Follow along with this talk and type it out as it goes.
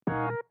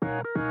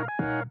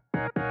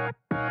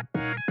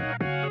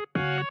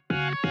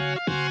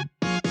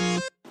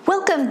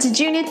Welcome to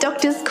Junior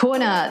Doctors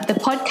Corner, the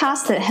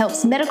podcast that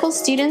helps medical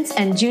students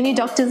and junior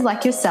doctors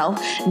like yourself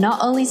not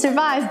only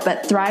survive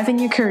but thrive in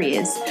your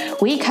careers.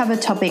 We cover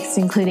topics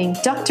including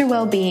doctor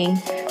well-being,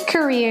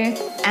 career,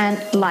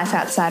 and life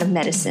outside of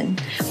medicine.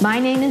 My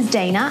name is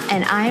Dana,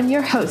 and I am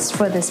your host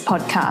for this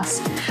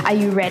podcast. Are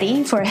you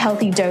ready for a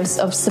healthy dose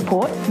of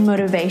support,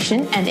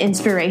 motivation, and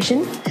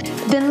inspiration?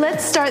 Then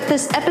let's start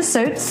this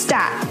episode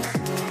stat.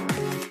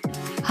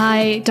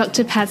 Hi,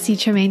 Dr. Patsy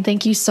Tremaine.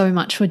 Thank you so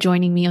much for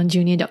joining me on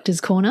Junior Doctors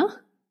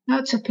Corner. Oh,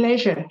 it's a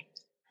pleasure.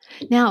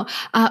 Now,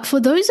 for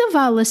those of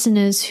our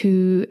listeners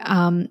who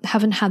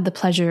haven't had the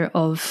pleasure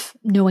of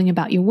knowing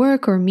about your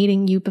work or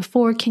meeting you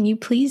before, can you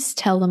please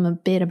tell them a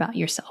bit about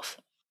yourself?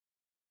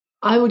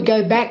 I would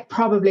go back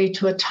probably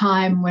to a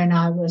time when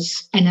I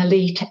was an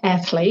elite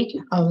athlete.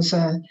 I was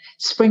a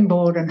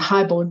springboard and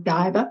highboard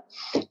diver,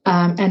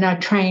 and I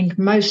trained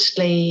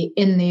mostly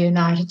in the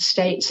United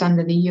States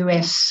under the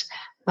US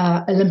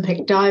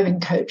Olympic diving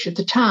coach at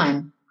the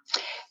time.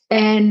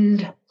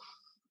 And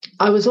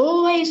I was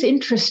always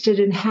interested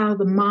in how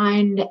the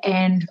mind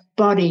and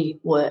body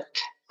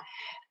worked.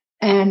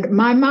 And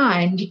my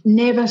mind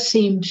never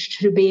seemed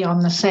to be on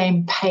the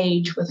same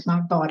page with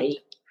my body.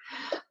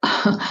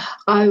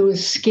 I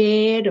was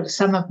scared of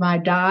some of my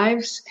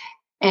dives,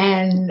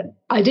 and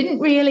I didn't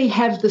really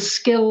have the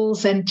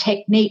skills and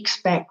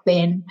techniques back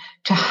then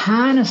to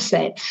harness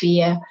that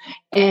fear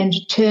and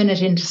turn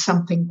it into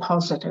something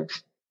positive.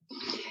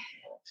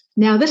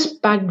 Now, this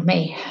bugged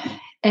me,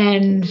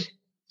 and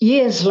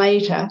years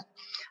later,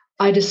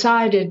 I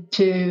decided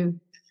to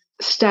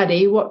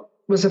study what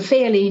was a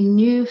fairly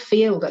new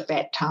field at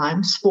that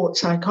time,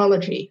 sports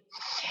psychology.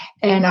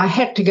 And I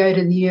had to go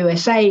to the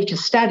USA to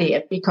study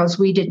it because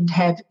we didn't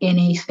have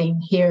anything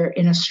here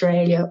in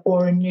Australia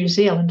or in New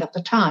Zealand at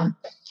the time.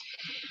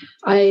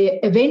 I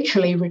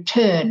eventually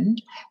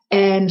returned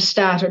and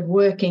started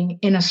working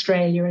in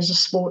Australia as a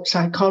sports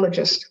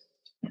psychologist.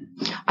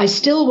 I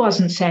still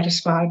wasn't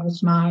satisfied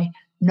with my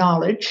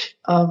knowledge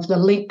of the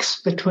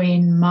links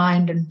between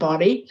mind and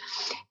body,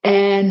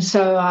 and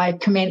so I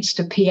commenced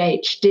a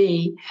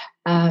PhD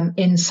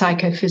in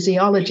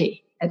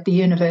psychophysiology at the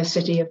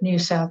University of New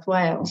South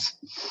Wales.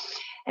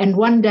 And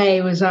one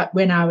day was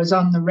when I was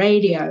on the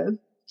radio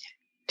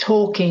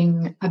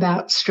talking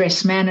about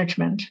stress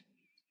management.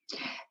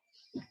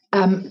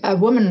 A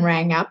woman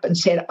rang up and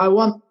said, I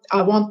want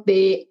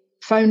the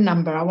phone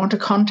number, I want to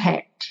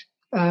contact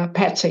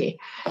Patsy.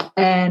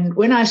 And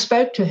when I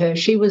spoke to her,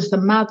 she was the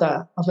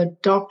mother of a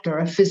doctor,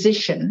 a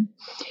physician,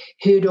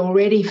 who'd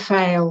already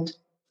failed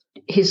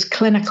his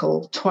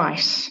clinical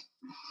twice.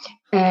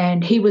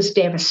 And he was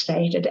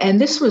devastated. And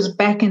this was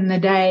back in the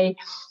day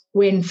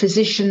when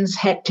physicians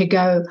had to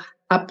go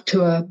up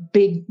to a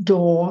big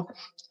door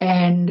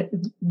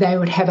and they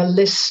would have a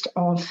list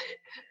of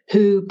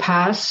who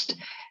passed.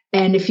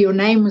 And if your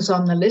name was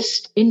on the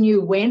list, in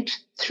you went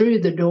through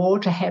the door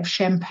to have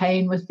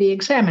champagne with the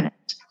examiners.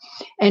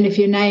 And if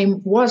your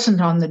name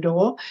wasn't on the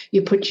door,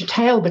 you put your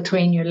tail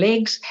between your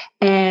legs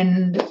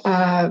and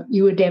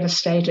you were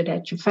devastated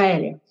at your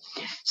failure.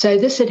 So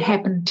this had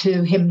happened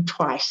to him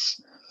twice.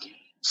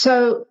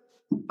 So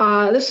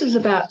this is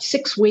about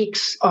 6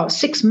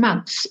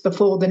 months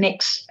before the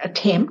next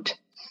attempt.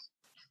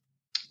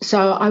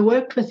 So I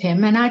worked with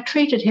him and I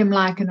treated him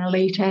like an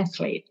elite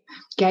athlete,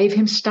 gave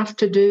him stuff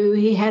to do.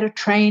 He had a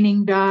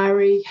training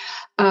diary.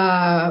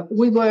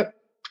 We worked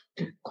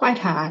quite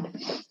hard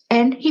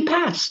and he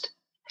passed.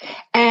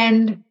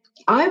 And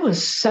I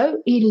was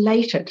so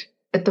elated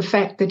at the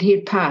fact that he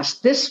had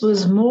passed. This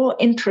was more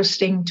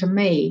interesting to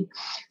me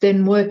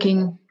than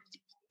working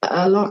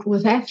a lot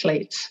with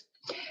athletes.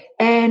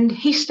 And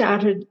he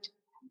started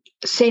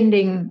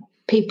sending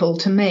people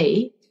to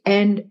me.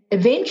 And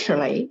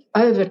eventually,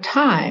 over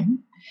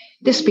time,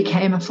 this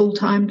became a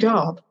full-time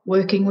job,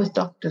 working with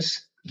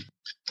doctors.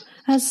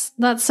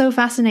 That's so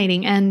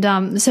fascinating.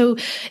 And so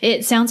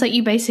it sounds like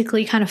you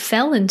basically kind of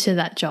fell into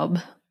that job.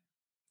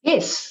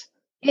 Yes,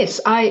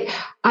 I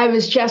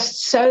was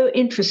just so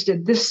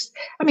interested.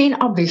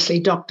 Obviously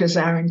doctors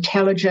are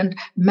intelligent,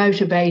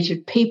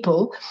 motivated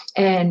people,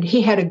 and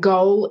he had a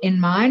goal in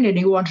mind and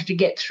he wanted to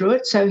get through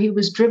it, so he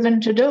was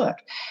driven to do it.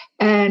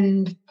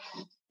 And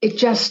it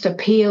just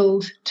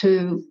appealed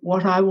to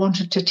what I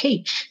wanted to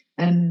teach.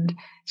 And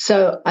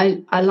so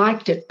I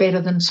liked it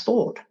better than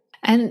sport.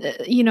 And,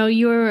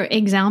 your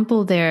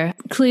example there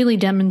clearly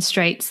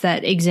demonstrates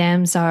that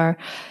exams are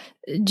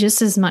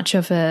just as much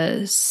of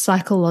a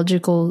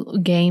psychological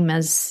game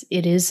as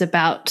it is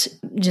about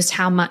just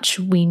how much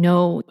we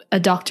know. A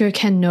doctor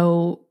can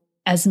know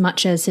as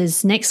much as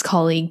his next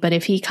colleague, but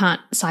if he can't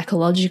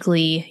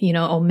psychologically,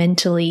 or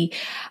mentally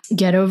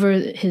get over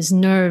his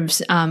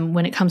nerves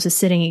when it comes to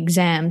sitting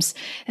exams,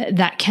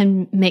 that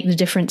can make the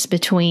difference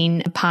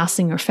between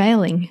passing or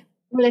failing.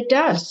 Well, it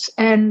does.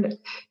 And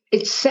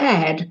it's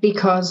sad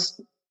because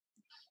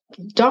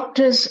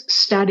doctors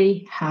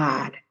study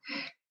hard,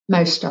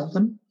 most of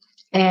them,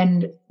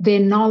 and their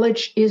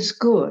knowledge is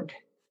good.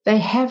 They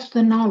have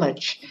the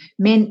knowledge,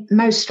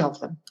 most of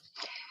them,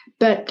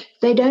 but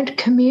they don't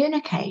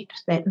communicate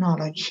that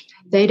knowledge.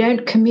 They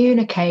don't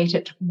communicate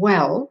it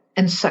well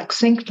and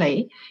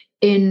succinctly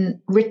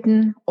in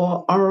written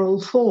or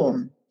oral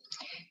form.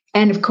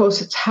 And of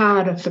course, it's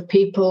harder for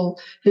people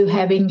who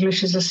have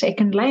English as a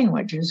second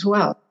language as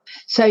well.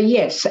 So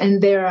yes,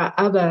 and there are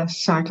other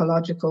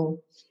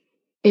psychological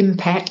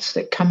impacts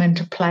that come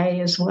into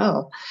play as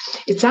well.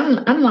 It's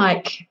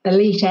unlike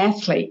elite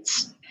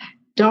athletes.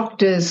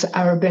 Doctors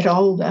are a bit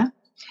older.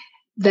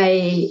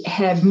 They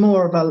have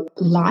more of a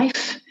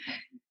life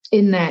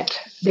in that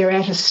they're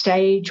at a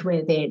stage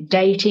where they're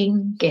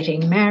dating,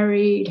 getting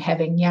married,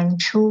 having young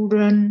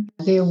children.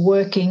 They're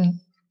working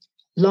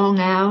long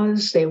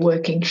hours. They're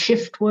working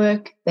shift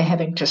work. They're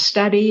having to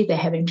study. They're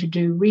having to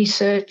do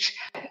research.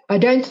 I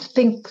don't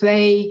think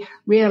they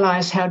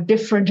realize how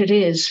different it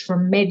is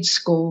from med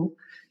school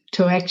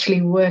to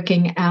actually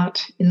working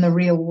out in the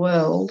real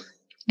world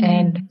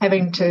and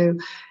having to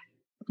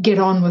get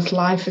on with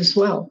life as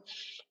well.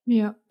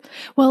 Yeah.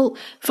 Well,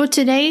 for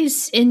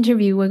today's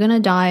interview, we're going to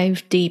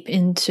dive deep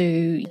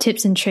into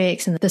tips and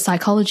tricks and the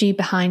psychology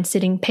behind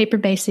sitting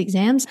paper-based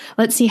exams.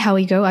 Let's see how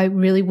we go. I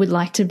really would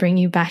like to bring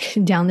you back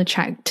down the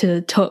track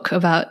to talk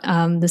about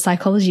the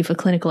psychology for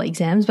clinical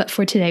exams. But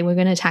for today, we're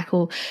going to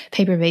tackle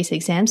paper-based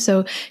exams.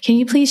 So can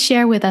you please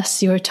share with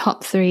us your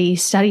top 3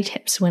 study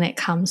tips when it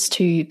comes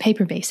to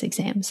paper-based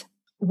exams?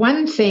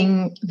 One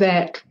thing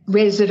that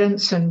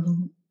residents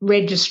and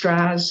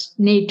registrars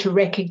need to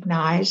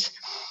recognise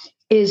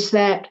is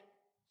that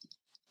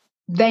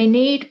they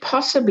need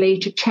possibly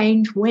to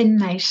change when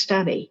they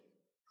study.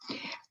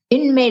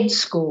 In med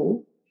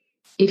school,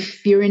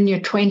 if you're in your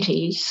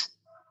 20s,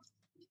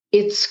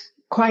 it's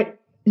quite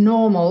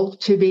normal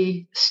to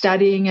be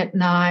studying at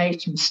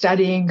night and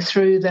studying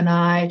through the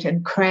night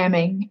and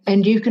cramming,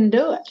 and you can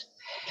do it.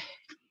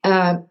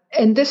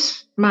 And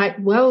this might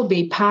well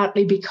be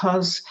partly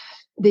because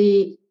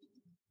the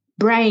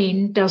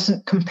brain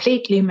doesn't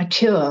completely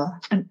mature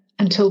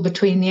until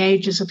between the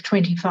ages of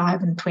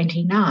 25 and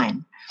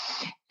 29.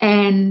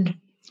 And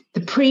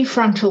the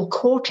prefrontal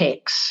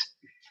cortex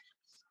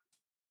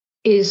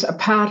is a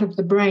part of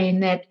the brain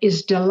that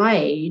is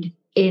delayed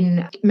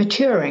in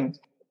maturing.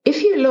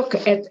 If you look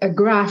at a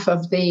graph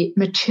of the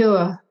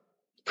mature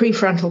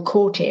prefrontal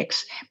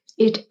cortex,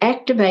 it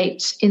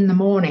activates in the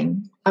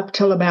morning up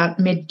till about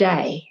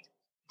midday.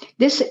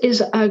 This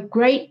is a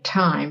great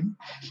time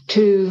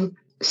to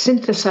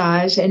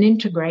synthesize and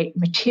integrate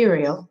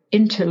material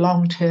into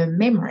long-term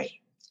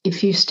memory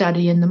if you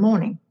study in the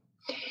morning.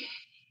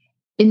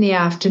 In the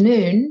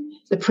afternoon,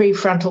 the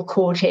prefrontal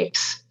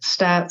cortex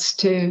starts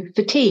to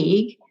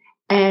fatigue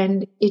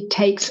and it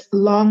takes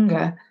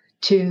longer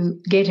to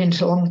get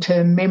into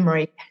long-term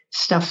memory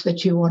stuff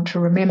that you want to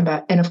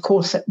remember. And of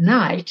course, at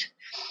night,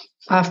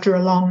 after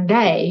a long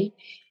day,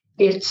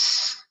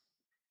 it's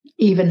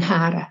even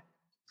harder.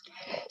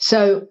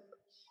 So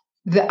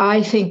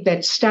I think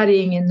that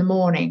studying in the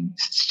morning,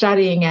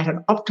 studying at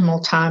an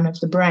optimal time of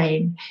the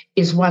brain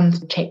is one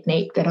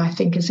technique that I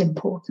think is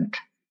important.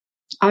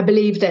 I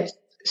believe that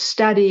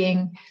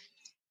studying,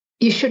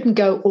 you shouldn't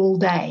go all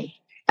day,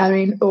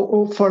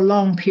 or for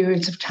long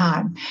periods of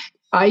time.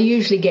 I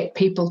usually get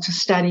people to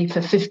study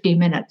for 50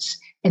 minutes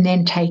and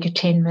then take a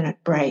 10-minute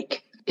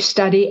break.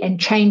 Study and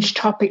change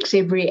topics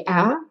every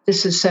hour.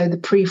 This is so the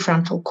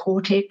prefrontal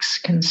cortex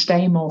can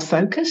stay more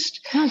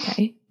focused.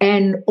 Okay.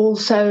 And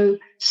also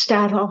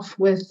start off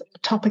with a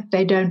topic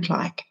they don't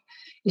like.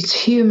 It's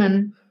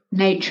human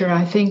nature,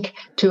 I think,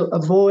 to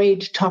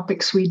avoid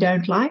topics we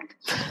don't like.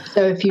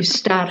 So if you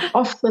start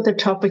off with a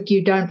topic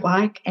you don't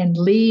like and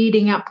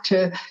leading up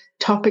to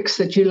topics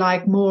that you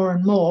like more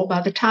and more,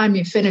 by the time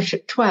you finish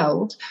at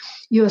 12,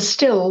 you're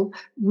still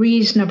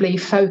reasonably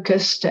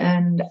focused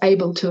and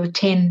able to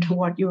attend to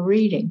what you're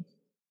reading.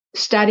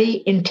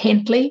 Study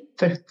intently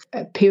for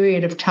a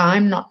period of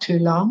time, not too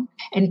long,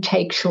 and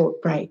take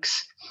short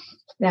breaks.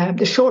 Now,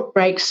 the short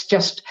breaks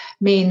just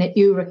mean that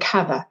you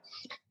recover.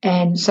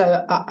 And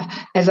so,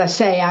 as I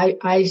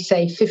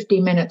say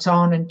 50 minutes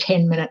on and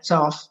 10 minutes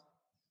off.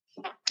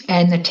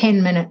 And the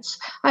 10 minutes,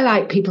 I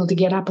like people to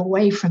get up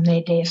away from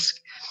their desk.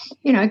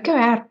 Go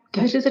out,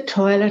 go to the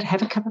toilet,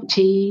 have a cup of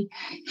tea.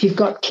 If you've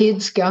got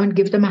kids, go and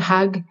give them a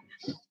hug,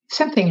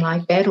 something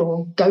like that,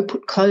 or go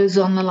put clothes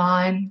on the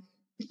line.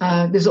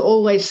 There's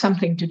always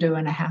something to do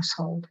in a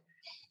household.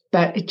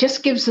 But it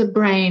just gives the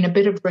brain a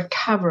bit of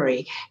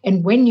recovery.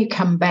 And when you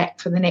come back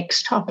for the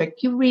next topic,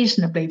 you're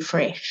reasonably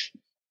fresh.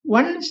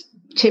 One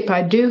tip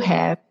I do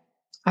have,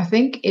 I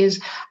think,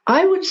 is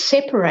I would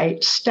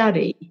separate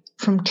study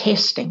from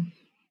testing.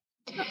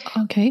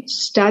 Okay.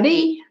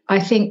 Study, I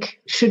think,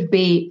 should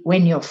be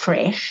when you're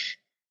fresh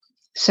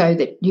so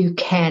that you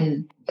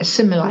can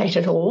assimilate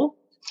it all.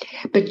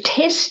 But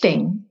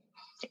testing,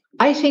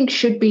 I think,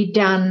 should be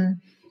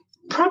done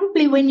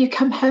probably when you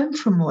come home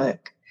from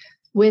work,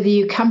 whether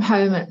you come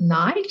home at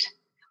night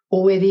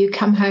or whether you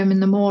come home in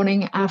the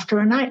morning after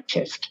a night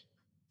shift.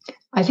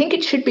 I think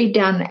it should be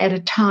done at a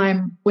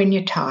time when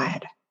you're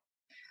tired.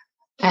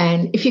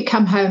 And if you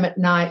come home at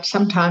night,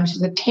 sometimes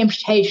the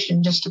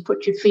temptation just to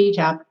put your feet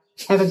up,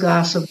 have a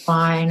glass of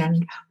wine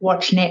and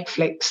watch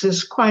Netflix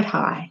is quite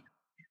high.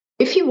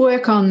 If you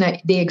work on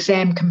the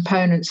exam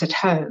components at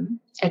home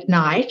at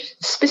night,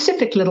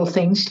 specific little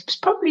things, you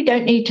probably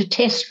don't need to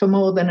test for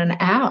more than an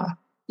hour,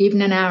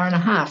 even an hour and a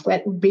half.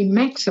 That would be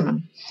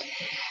maximum.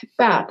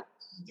 But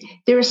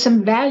there are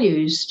some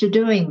values to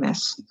doing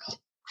this.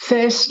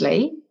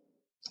 Firstly,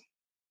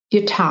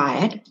 you're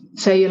tired,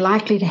 so you're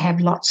likely to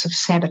have lots of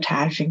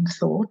sabotaging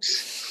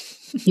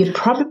thoughts. You're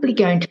probably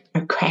going to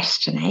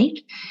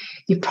procrastinate.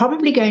 You're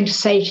probably going to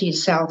say to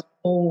yourself,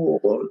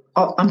 oh,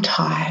 I'm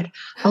tired.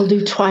 I'll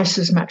do twice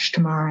as much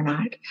tomorrow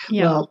night.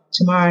 Yeah. Well,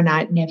 tomorrow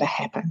night never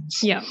happens.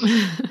 Yeah.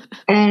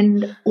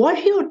 And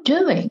what you're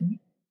doing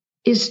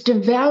is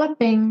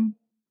developing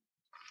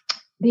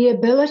the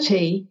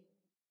ability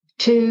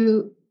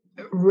to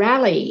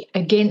rally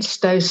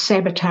against those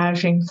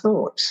sabotaging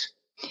thoughts.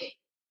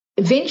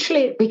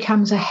 Eventually, it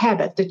becomes a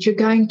habit that you're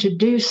going to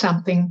do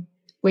something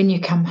when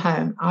you come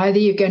home. Either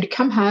you're going to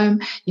come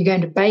home, you're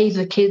going to bathe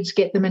the kids,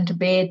 get them into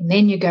bed, and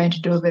then you're going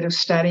to do a bit of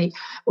study,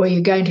 or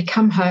you're going to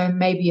come home,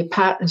 maybe your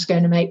partner's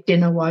going to make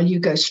dinner while you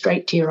go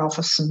straight to your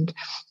office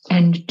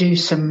and do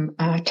some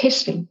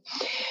testing.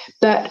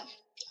 But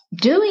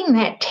doing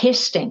that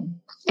testing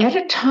at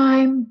a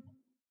time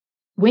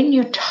when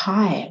you're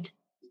tired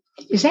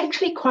is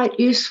actually quite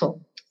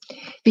useful,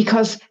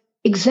 because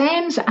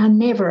exams are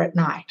never at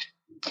night,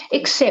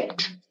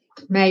 except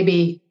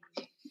maybe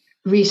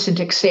recent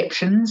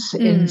exceptions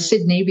in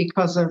Sydney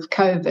because of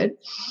COVID,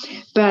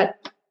 but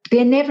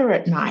they're never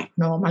at night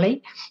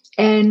normally.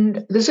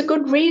 And there's a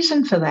good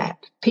reason for that.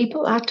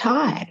 People are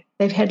tired.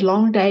 They've had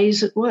long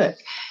days at work.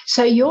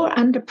 So you're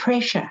under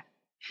pressure.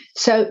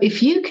 So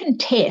if you can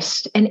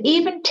test, and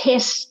even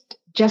test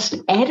just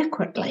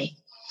adequately,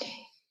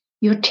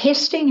 you're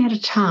testing at a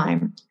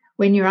time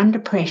when you're under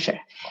pressure.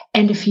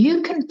 And if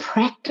you can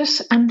practice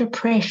under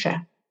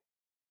pressure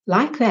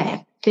like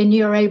that, then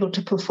you're able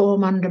to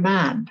perform on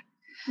demand.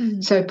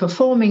 So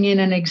performing in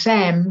an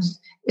exam,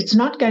 it's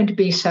not going to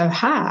be so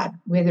hard,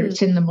 whether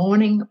it's in the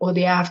morning or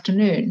the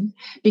afternoon,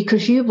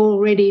 because you've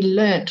already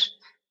learnt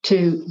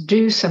to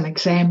do some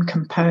exam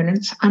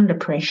components under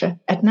pressure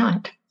at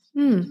night.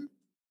 And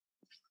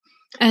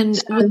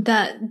would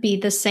that be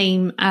the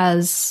same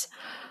as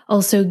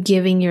also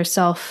giving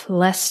yourself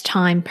less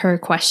time per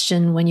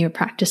question when you're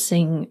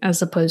practicing,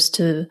 as opposed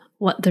to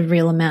what the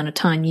real amount of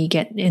time you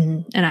get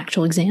in an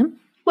actual exam?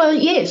 Well,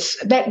 yes,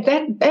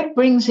 that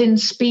brings in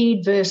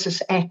speed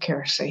versus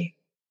accuracy.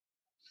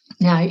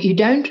 Now, you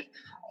don't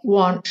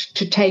want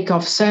to take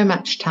off so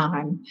much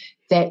time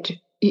that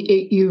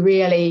you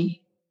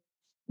really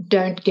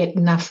don't get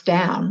enough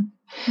down.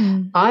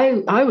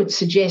 I would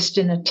suggest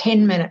in a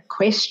 10-minute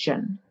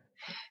question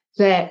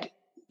that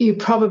you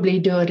probably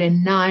do it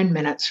in 9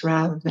 minutes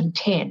rather than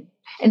 10,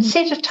 and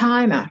set a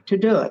timer to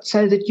do it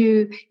so that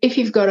if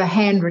you've got a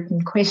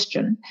handwritten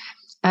question,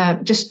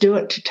 just do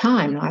it to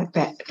time like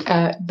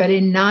that, but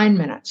in 9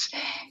 minutes.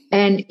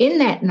 And in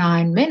that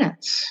 9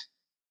 minutes,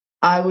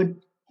 I would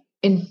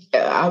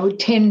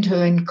tend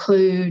to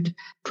include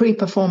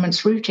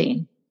pre-performance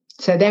routine.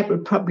 So that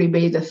would probably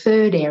be the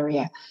third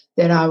area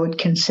that I would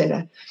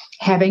consider,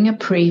 having a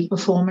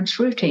pre-performance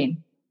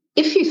routine.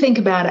 If you think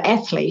about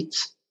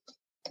athletes,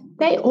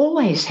 they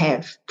always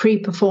have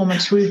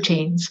pre-performance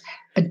routines.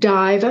 A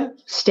diver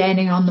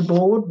standing on the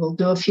board will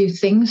do a few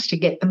things to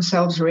get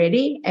themselves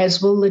ready,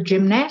 as will the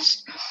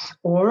gymnast,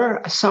 or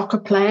a soccer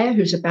player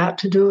who's about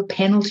to do a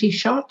penalty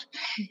shot.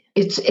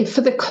 It's for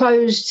the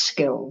closed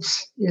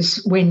skills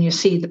is when you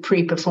see the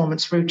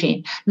pre-performance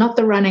routine, not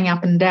the running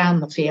up and down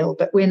the field,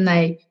 but when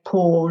they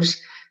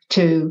pause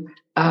to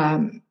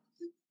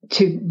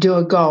do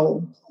a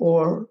goal,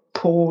 or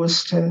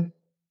pause to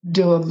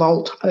do a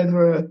vault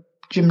over a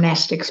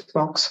gymnastics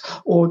box,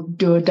 or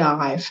do a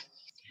dive.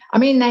 I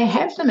mean, they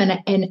have them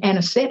in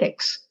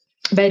anesthetics.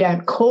 They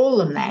don't call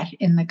them that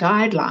in the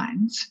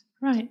guidelines.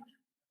 Right.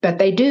 But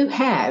they do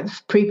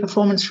have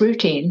pre-performance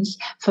routines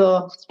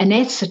for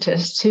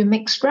anaesthetists who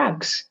mix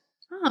drugs.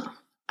 Oh,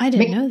 I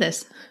didn't know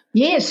this.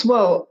 Yes,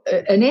 well,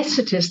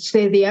 anaesthetists,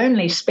 they're the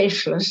only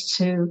specialists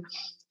who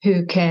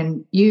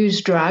can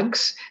use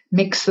drugs,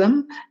 mix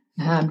them,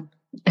 and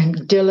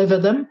deliver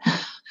them.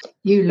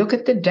 You look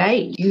at the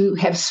date. You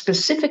have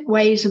specific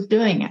ways of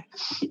doing it.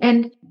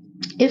 And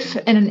if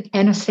an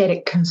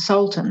anaesthetic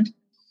consultant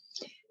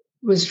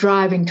was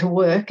driving to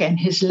work and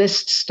his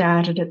list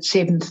started at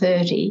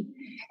 7:30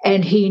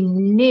 and he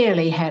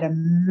nearly had a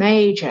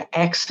major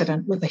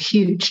accident with a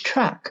huge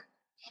truck,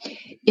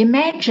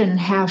 imagine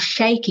how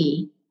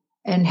shaky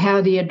and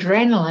how the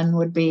adrenaline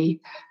would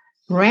be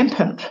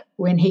rampant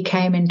when he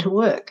came into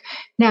work.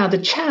 Now, the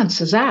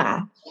chances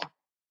are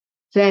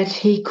that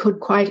he could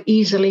quite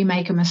easily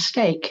make a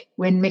mistake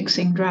when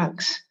mixing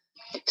drugs.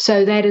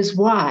 So that is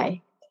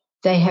why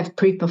they have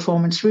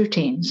pre-performance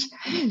routines.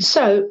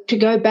 So to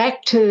go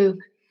back to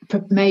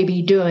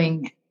maybe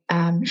doing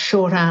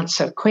short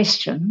answer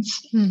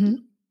questions,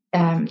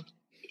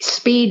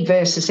 speed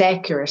versus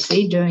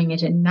accuracy, doing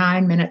it in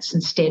 9 minutes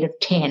instead of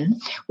 10,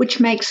 which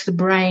makes the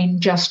brain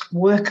just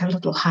work a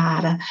little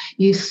harder.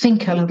 You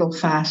think a little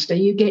faster.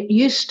 You get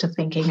used to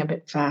thinking a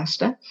bit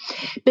faster.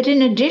 But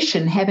in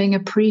addition, having a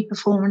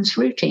pre-performance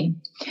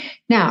routine.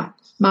 Now,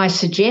 my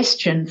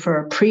suggestion for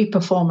a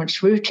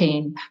pre-performance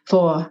routine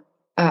for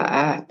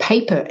a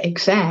paper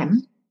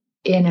exam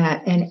in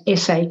an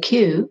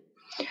SAQ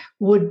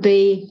would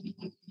be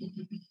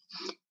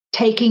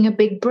taking a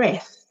big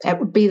breath. That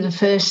would be the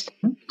first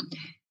thing.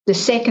 The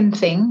second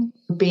thing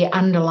would be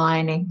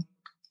underlining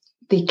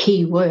the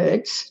key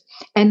words.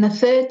 And the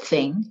third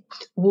thing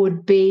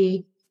would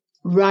be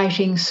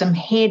writing some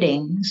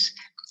headings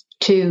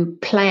to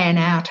plan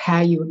out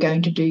how you were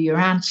going to do your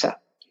answer.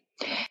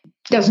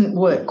 Doesn't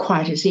work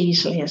quite as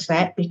easily as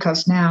that,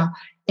 because now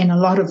in a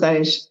lot of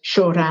those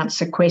short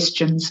answer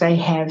questions, they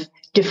have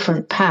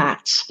different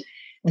parts,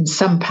 and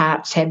some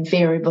parts have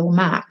variable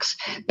marks.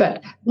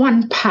 But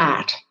one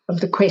part of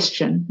the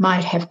question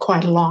might have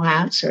quite a long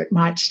answer. It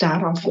might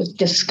start off with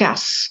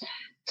discuss,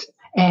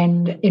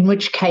 and in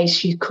which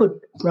case you could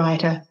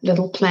write a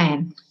little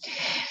plan.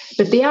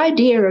 But the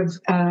idea of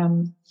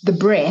the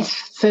breath,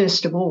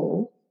 first of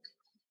all,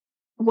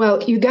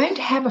 well, you're going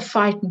to have a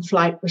fight and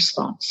flight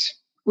response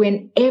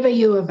whenever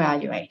you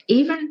evaluate.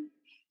 Even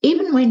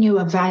when you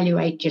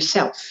evaluate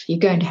yourself, you're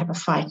going to have a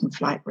fight and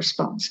flight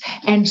response.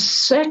 And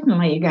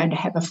certainly you're going to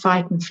have a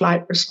fight and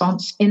flight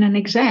response in an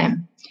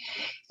exam.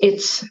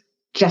 It's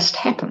just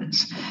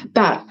happens.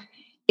 But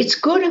it's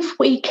good if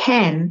we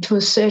can, to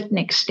a certain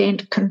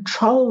extent,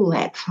 control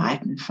that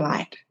fight and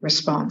flight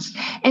response.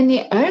 And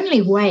the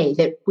only way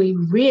that we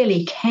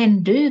really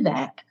can do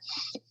that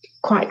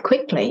quite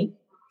quickly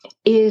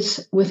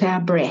is with our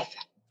breath.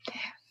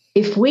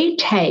 If we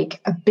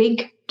take a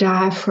big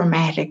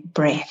diaphragmatic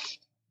breath,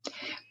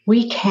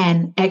 we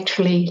can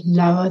actually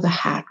lower the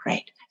heart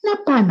rate.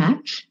 Not by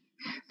much,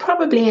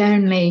 probably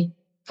only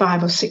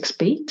 5 or 6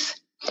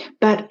 beats,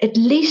 but at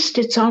least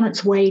it's on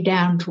its way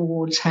down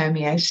towards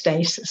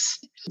homeostasis.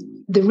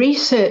 The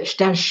research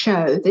does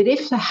show that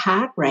if the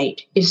heart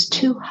rate is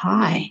too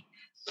high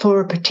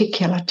for a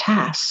particular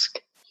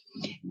task,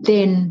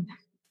 then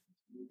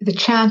the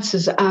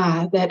chances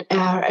are that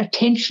our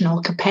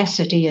attentional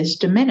capacity is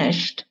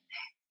diminished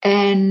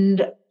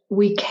and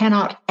we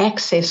cannot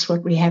access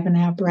what we have in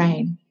our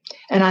brain.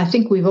 And I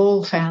think we've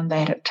all found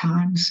that at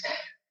times.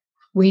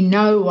 We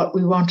know what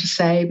we want to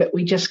say, but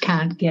we just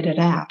can't get it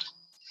out.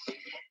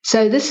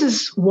 So this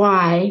is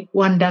why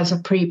one does a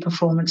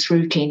pre-performance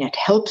routine. It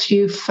helps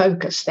you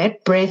focus.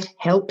 That breath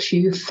helps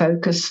you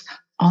focus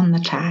on the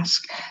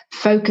task,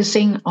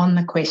 focusing on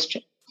the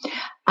question.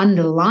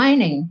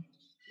 Underlining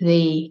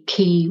the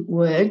key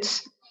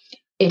words,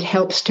 it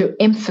helps to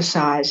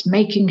emphasize,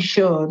 making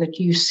sure that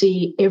you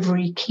see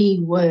every key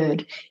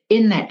word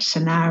in that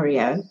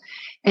scenario,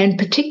 and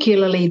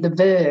particularly the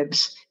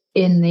verbs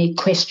in the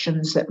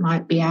questions that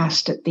might be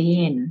asked at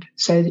the end,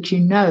 so that you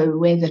know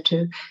whether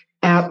to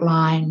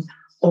outline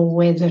or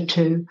whether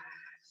to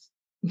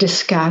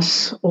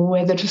discuss or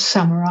whether to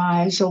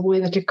summarize or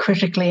whether to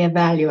critically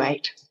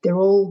evaluate. They're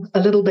all a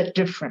little bit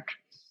different.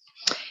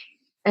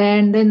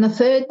 And then the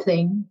third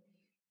thing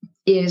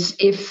is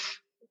if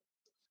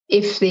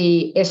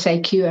the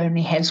SAQ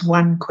only has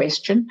one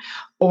question,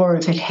 or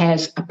if it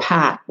has a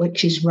part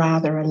which is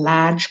rather a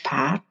large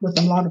part with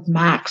a lot of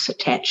marks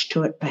attached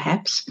to it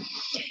perhaps,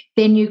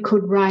 then you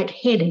could write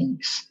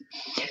headings.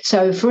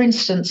 So, for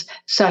instance,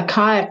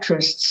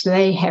 psychiatrists,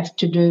 they have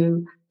to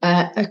do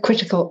a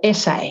critical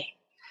essay,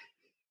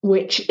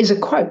 which is a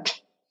quote.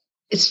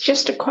 It's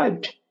just a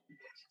quote.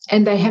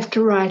 And they have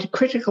to write a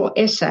critical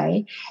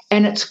essay,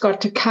 and it's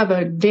got to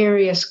cover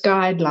various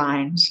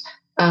guidelines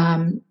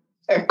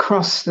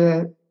across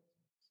the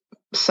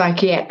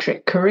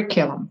psychiatric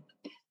curriculum,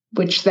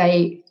 which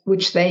they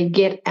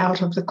get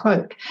out of the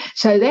quote.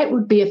 So that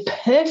would be a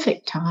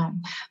perfect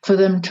time for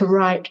them to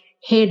write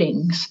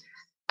headings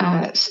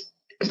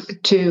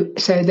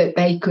so that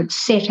they could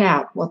set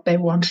out what they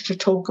wanted to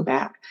talk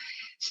about,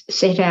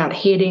 set out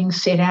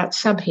headings, set out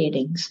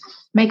subheadings.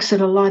 Makes it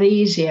a lot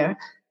easier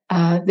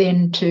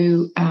then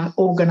to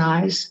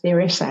organise their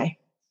essay.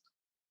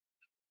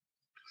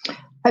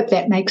 Hope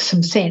that makes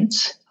some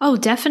sense. Oh,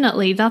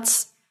 definitely.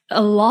 That's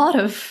a lot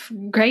of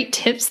great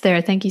tips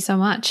there. Thank you so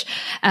much.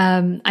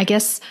 I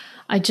guess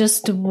I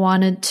just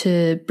wanted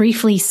to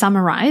briefly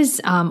summarize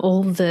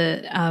all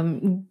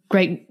the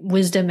great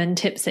wisdom and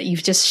tips that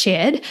you've just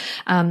shared.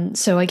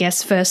 So I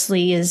guess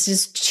firstly is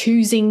just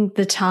choosing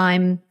the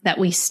time that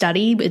we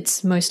study.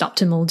 It's most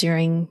optimal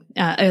during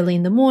early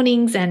in the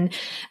mornings, and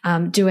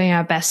doing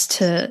our best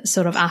to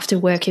sort of after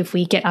work, if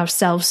we get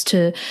ourselves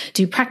to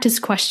do practice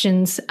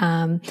questions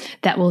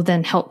that will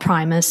then help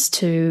prime us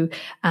to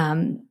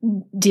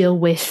deal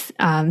with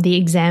the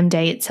exam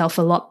day itself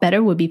a lot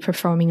better. We'll be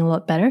performing a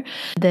lot better.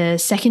 The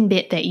second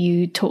bit that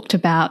you talked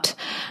about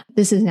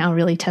this is now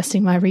really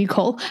testing my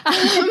recall,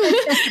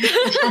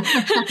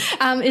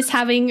 is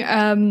having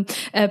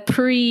a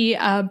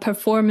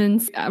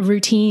pre-performance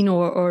routine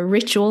or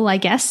ritual, I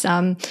guess.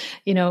 And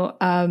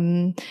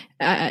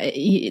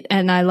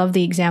I love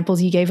the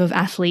examples you gave of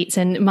athletes.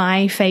 And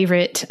my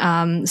favorite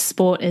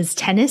sport is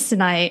tennis, and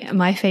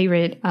my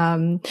favorite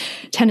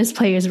tennis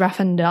player is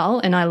Rafa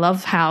Nadal. And I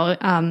love how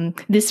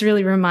this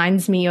really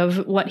reminds me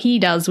of what he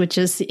does, which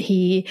is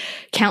he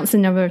counts the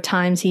number of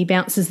times he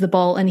bounces the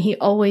ball, and he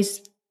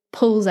always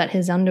pulls at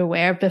his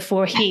underwear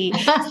before he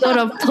sort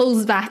of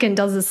pulls back and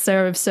does a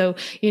serve. So,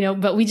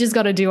 but we just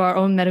got to do our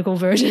own medical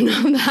version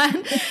of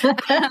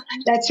that.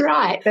 That's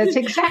right. That's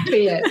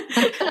exactly it.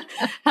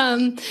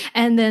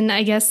 And then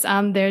I guess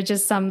there are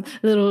just some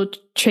little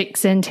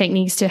tricks and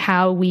techniques to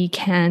how we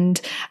can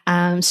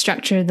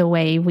structure the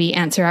way we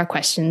answer our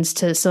questions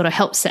to sort of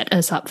help set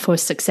us up for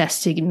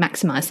success to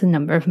maximize the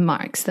number of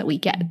marks that we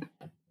get.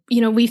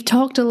 We've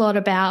talked a lot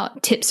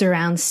about tips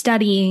around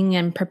studying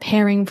and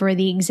preparing for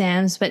the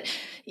exams, but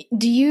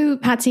do you,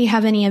 Patsy,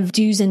 have any of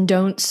do's and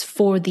don'ts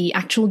for the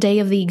actual day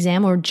of the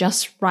exam or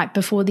just right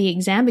before the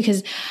exam?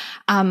 Because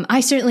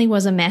I certainly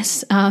was a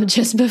mess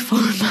just before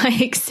my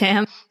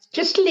exam.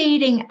 Just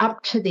leading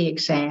up to the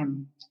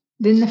exam,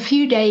 then the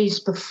few days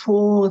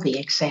before the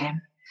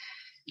exam,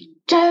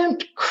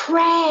 don't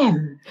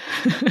cram.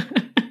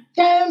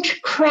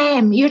 Don't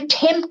cram. You're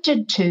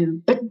tempted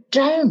to, but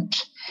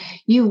don't.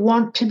 You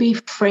want to be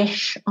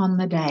fresh on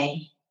the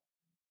day.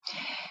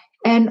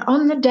 And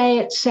on the day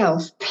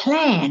itself,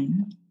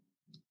 plan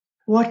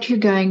what you're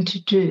going to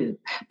do.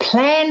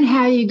 Plan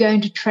how you're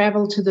going to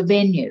travel to the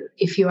venue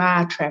if you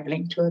are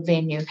traveling to a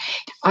venue.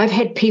 I've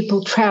had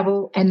people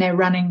travel and they're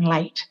running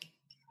late,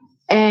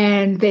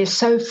 and they're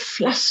so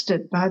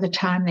flustered by the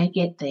time they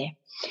get there.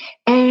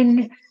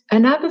 And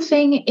another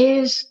thing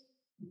is,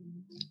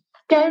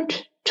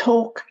 don't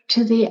talk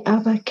to the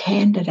other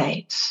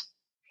candidates.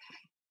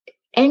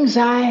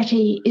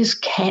 Anxiety is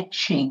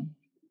catching.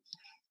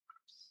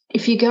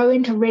 If you go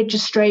into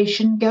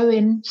registration, go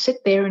in,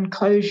 sit there and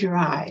close your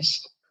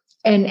eyes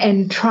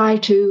and try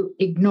to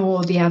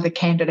ignore the other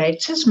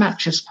candidates as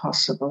much as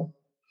possible.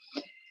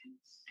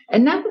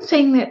 Another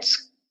thing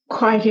that's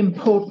quite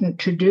important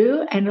to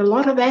do, and a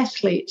lot of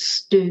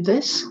athletes do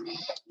this,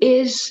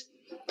 is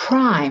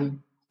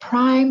prime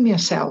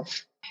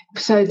yourself.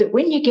 So that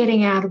when you're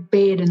getting out of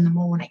bed in the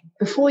morning,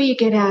 before you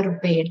get out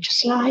of bed,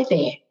 just lie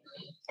there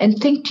and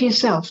think to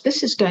yourself,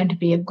 this is going to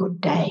be a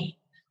good day.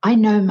 I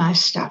know my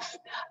stuff.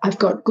 I've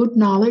got good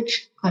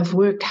knowledge. I've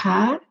worked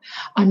hard.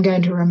 I'm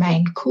going to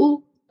remain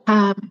cool,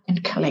 calm,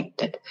 and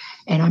collected,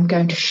 and I'm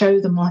going to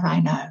show them what I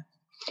know.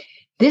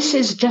 This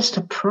is just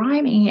a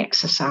priming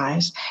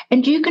exercise,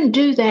 and you can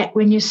do that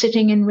when you're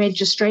sitting in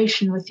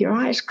registration with your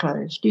eyes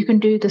closed. You can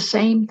do the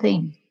same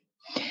thing.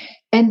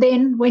 And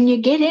then when you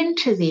get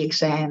into the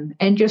exam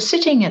and you're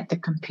sitting at the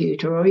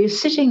computer or you're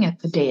sitting at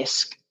the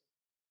desk,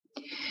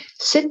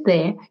 sit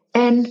there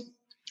and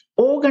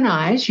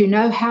organize. You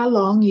know how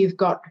long you've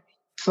got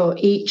for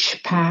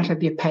each part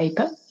of your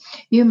paper.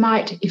 You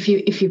might, if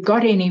you've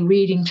got any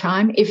reading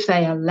time, if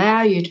they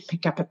allow you to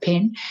pick up a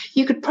pen,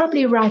 you could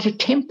probably write a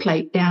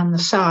template down the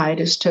side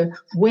as to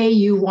where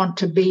you want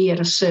to be at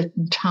a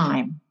certain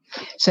time.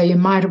 So you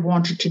might have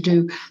wanted to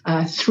do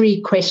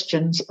 3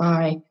 questions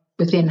by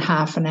within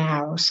half an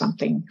hour or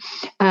something.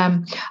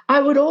 I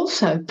would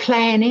also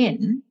plan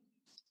in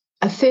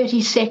a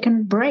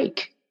 30-second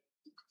break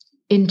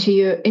into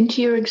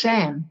your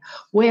exam,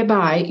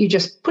 whereby you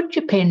just put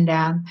your pen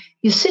down,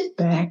 you sit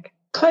back,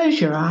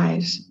 close your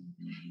eyes,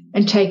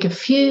 and take a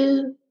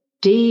few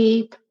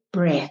deep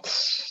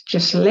breaths.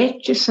 Just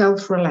let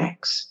yourself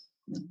relax.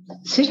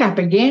 Sit up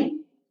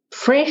again,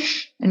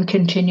 fresh, and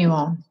continue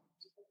on.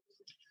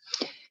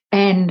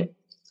 And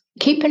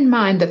keep in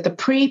mind that the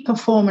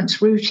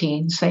pre-performance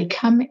routines, they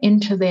come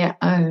into their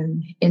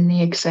own in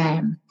the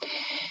exam.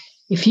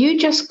 If you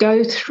just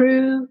go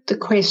through the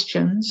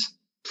questions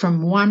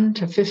from 1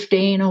 to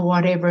 15 or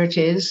whatever it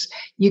is,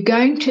 you're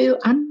going to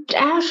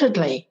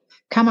undoubtedly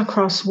come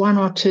across 1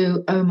 or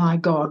 2 oh my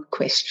God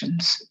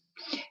questions.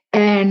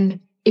 And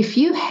if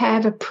you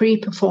have a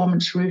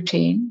pre-performance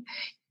routine,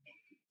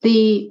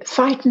 the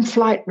fight and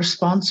flight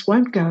response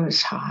won't go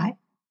as high.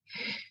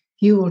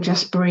 You will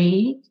just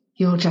breathe.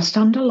 You'll just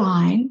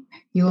underline,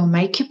 you will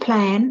make your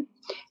plan,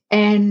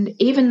 and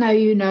even though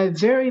you know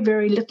very,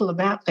 very little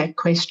about that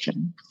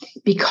question,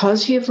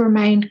 because you've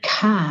remained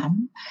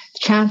calm,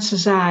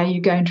 chances are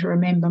you're going to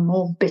remember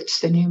more bits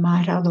than you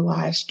might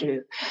otherwise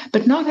do.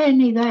 But not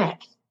only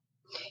that,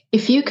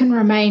 if you can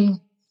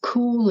remain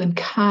cool and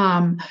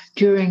calm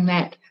during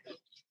that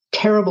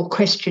terrible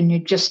question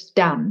you've just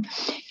done,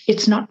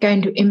 it's not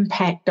going to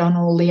impact on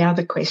all the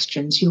other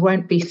questions. You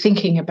won't be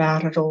thinking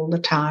about it all the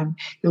time.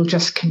 You'll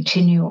just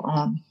continue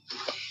on.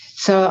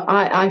 So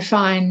I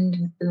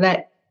find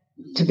that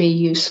to be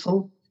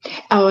useful.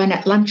 Oh, and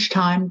at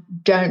lunchtime,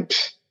 don't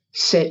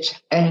sit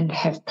and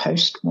have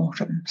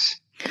postmortems.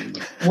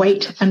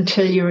 Wait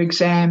until your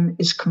exam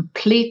is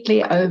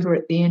completely over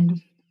at the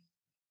end.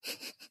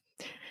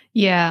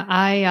 Yeah,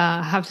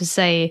 I have to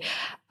say,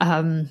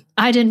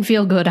 I didn't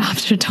feel good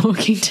after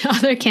talking to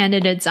other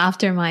candidates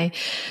after my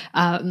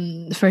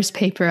first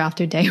paper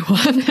after day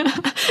one.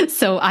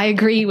 So I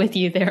agree with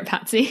you there,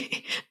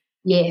 Patsy.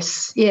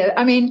 Yes. Yeah.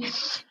 I mean,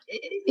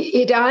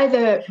 it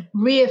either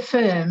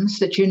reaffirms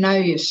that you know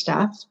your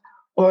stuff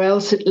or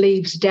else it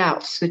leaves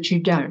doubts that you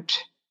don't.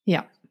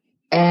 Yeah.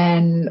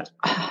 And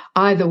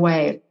either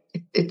way,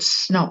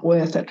 it's not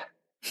worth it.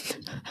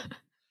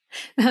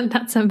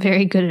 That's some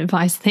very good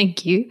advice.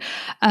 Thank you.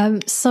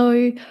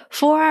 So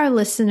for our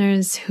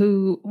listeners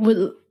who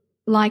would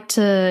like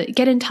to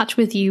get in touch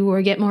with you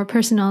or get more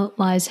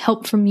personalized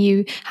help from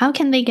you, how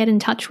can they get in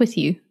touch with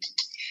you?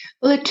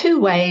 Well, there are two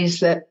ways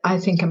that I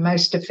think are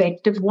most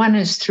effective. One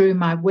is through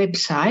my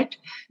website,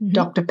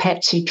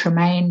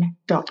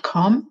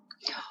 drpatsytremaine.com,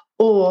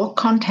 or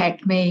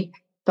contact me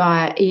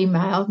via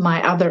email,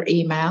 my other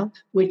email,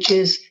 which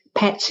is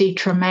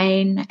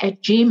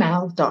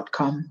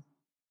patsytremaine@gmail.com.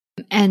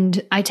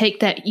 And I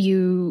take that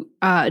you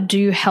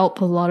do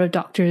help a lot of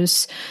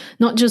doctors,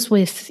 not just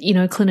with,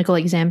 clinical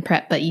exam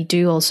prep, but you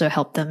do also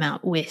help them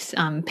out with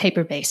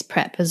paper-based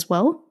prep as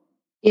well.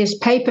 Yes,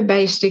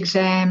 paper-based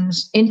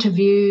exams,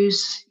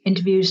 interviews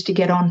to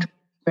get onto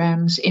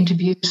programs,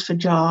 interviews for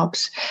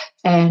jobs,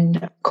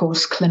 and of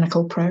course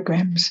clinical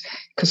programs.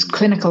 Because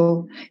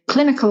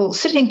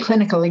sitting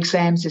clinical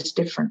exams is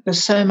different.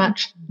 There's so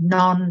much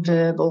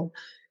non-verbal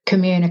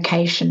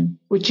communication,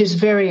 which is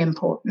very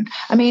important.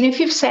 I mean, if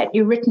you've sat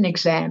your written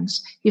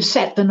exams, you've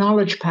sat the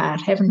knowledge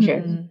part, haven't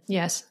you?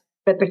 Yes.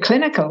 But the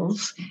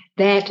clinicals,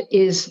 that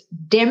is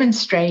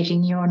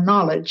demonstrating your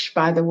knowledge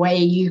by the way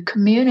you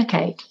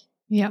communicate.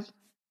 Yep.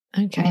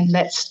 Okay. And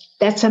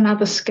that's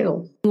another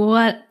skill.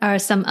 What are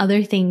some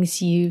other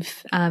things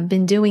you've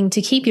been doing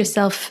to keep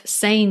yourself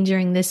sane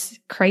during this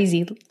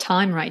crazy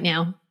time right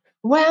now?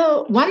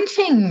 Well, one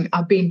thing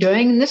I've been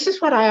doing, and this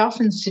is what I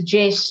often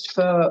suggest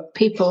for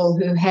people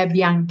who have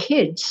young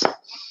kids,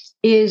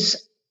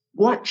 is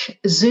watch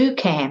zoo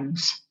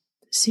cams.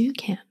 Zoo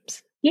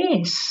cams?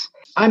 Yes.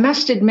 I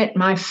must admit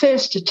my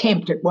first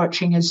attempt at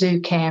watching a zoo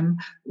cam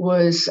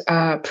was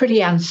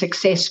pretty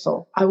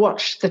unsuccessful. I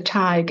watched the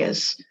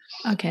tigers.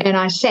 Okay. And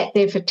I sat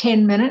there for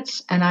 10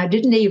 minutes and I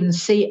didn't even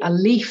see a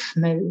leaf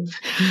move.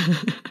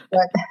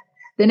 But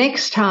the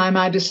next time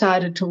I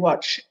decided to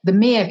watch the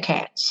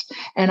meerkats.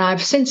 And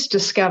I've since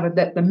discovered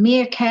that the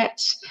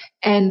meerkats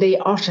and the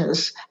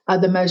otters are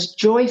the most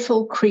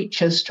joyful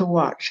creatures to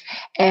watch.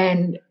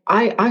 And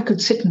I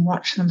could sit and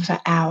watch them for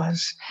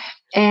hours.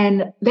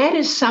 And that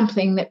is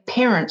something that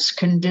parents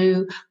can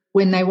do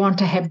when they want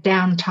to have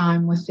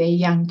downtime with their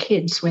young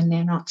kids when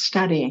they're not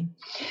studying.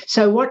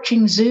 So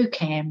watching zoo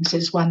cams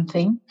is one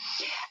thing.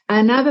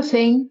 Another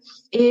thing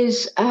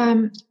is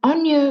on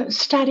your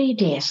study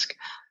desk,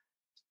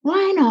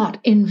 why not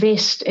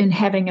invest in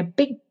having a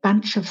big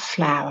bunch of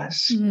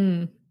flowers?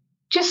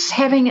 Just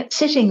having it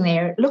sitting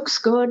there, it looks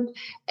good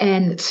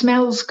and it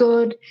smells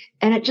good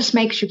and it just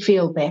makes you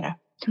feel better.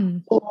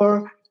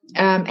 Or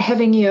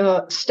having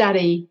your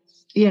study,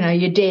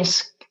 your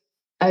desk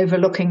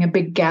overlooking a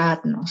big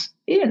garden,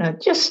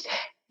 just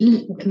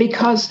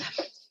because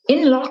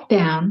in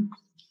lockdown,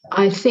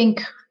 I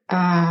think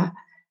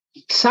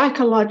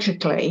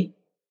psychologically,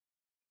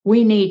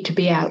 we need to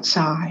be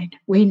outside.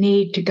 We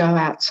need to go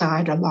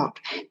outside a lot.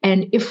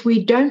 And if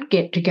we don't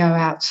get to go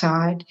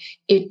outside,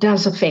 it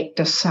does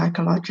affect us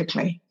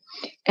psychologically.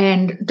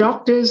 And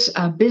doctors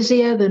are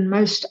busier than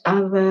most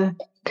other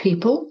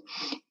people,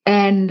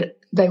 and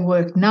they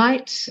work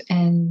nights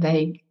and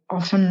they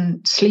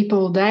often sleep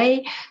all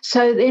day,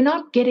 so they're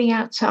not getting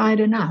outside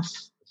enough.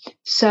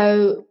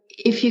 So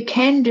if you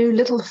can do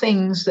little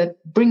things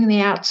that bring the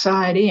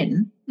outside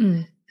in,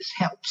 this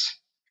helps.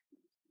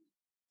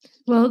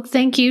 Well,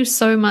 thank you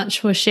so much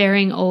for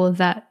sharing all of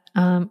that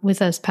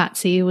with us,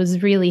 Patsy. It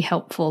was really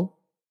helpful.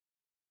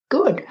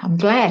 Good. I'm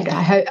glad.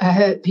 I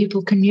hope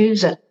people can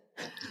use it.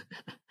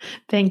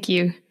 Thank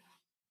you.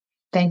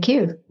 Thank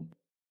you.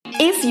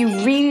 If you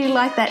really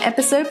like that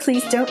episode,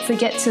 please don't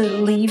forget to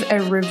leave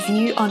a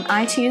review on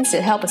iTunes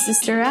to help a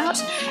sister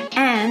out.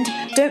 And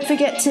don't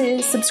forget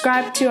to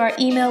subscribe to our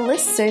email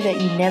list so that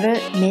you never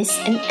miss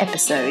an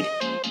episode.